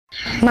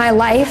My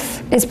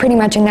life is pretty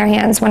much in their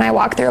hands when I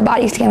walk through a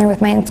body scanner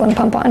with my insulin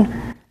pump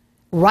on.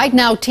 Right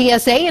now,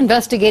 TSA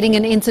investigating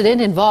an incident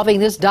involving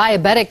this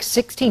diabetic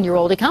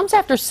 16-year-old. It comes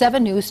after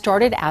 7 News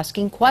started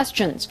asking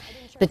questions.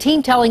 The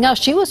teen telling us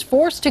she was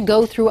forced to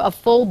go through a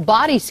full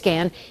body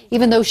scan,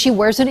 even though she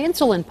wears an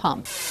insulin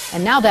pump.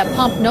 And now that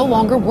pump no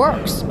longer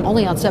works.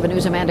 Only on 7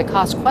 News, Amanda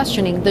Kost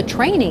questioning the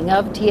training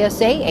of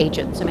TSA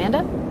agents.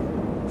 Amanda?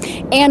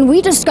 And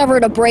we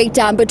discovered a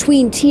breakdown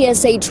between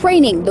TSA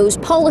training, those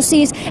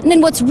policies, and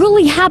then what's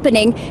really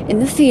happening in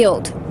the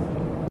field.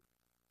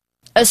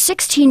 A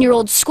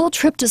 16-year-old school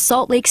trip to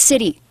Salt Lake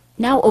City,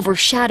 now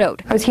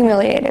overshadowed. I was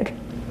humiliated,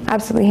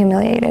 absolutely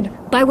humiliated.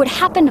 By what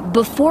happened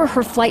before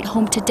her flight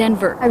home to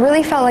Denver. I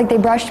really felt like they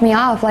brushed me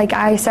off. Like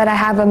I said, I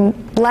have a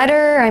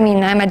letter,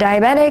 I'm a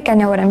diabetic, I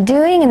know what I'm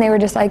doing, and they were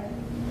just like,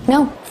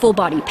 no. Full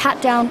body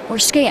pat down or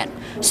scan.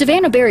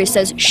 Savannah Berry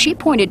says she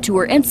pointed to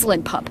her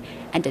insulin pump,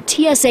 and a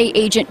TSA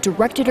agent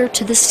directed her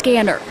to the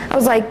scanner. I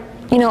was like,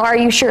 are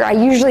you sure? I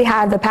usually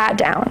have the pat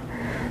down.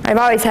 I've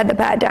always had the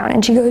pat down.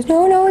 And she goes,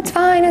 no, it's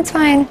fine, it's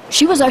fine.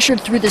 She was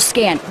ushered through the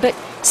scan, but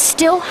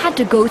still had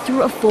to go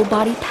through a full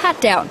body pat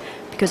down.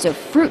 Because of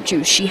fruit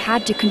juice, she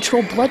had to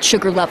control blood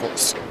sugar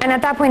levels. And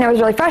at that point, I was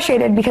really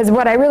frustrated because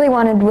what I really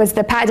wanted was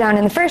the pat down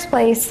in the first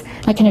place.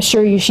 I can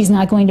assure you she's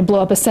not going to blow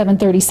up a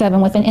 737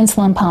 with an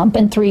insulin pump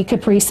and 3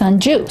 Capri Sun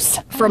juice.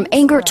 From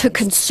anger to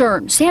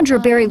concern, Sandra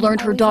Berry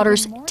learned her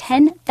daughter's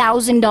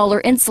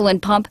 $10,000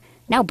 insulin pump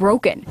now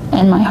broken.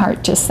 And my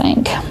heart just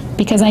sank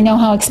because I know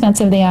how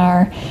expensive they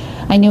are.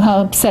 I knew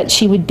how upset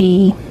she would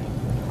be.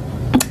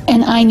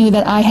 And I knew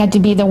that I had to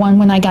be the one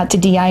when I got to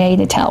DIA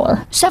to tell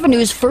her. 7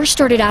 News first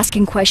started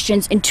asking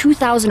questions in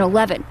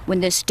 2011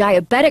 when this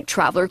diabetic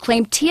traveler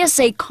claimed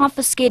TSA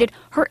confiscated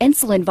her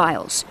insulin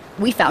vials.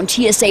 We found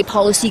TSA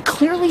policy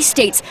clearly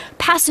states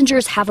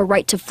passengers have a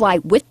right to fly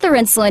with their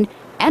insulin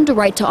and a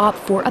right to opt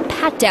for a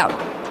pat down.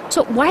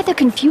 So why the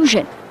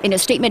confusion? In a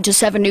statement to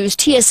 7 News,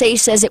 TSA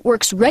says it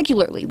works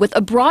regularly with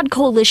a broad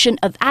coalition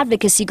of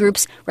advocacy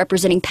groups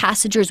representing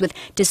passengers with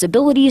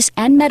disabilities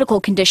and medical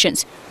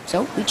conditions.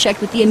 So we checked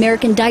with the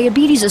American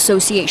Diabetes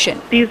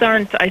Association. These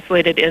aren't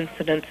isolated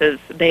incidences.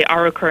 They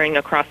are occurring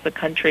across the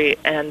country,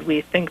 and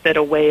we think that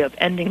a way of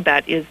ending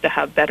that is to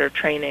have better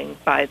training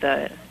by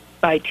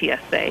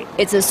TSA.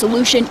 It's a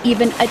solution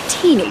even a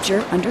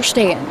teenager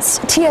understands.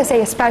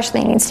 TSA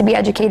especially needs to be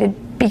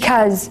educated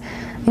because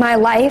my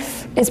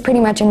life is pretty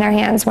much in their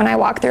hands when I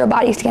walk through a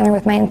body scanner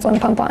with my insulin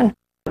pump on.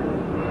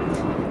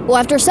 Well,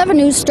 after 7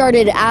 News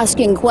started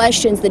asking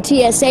questions, the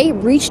TSA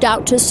reached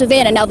out to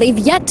Savannah. Now, they've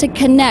yet to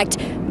connect,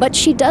 but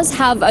she does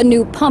have a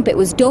new pump. It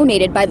was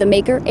donated by the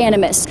maker,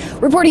 Animus.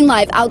 Reporting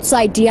live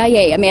outside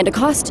DIA, Amanda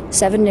Kost,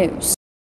 7 News.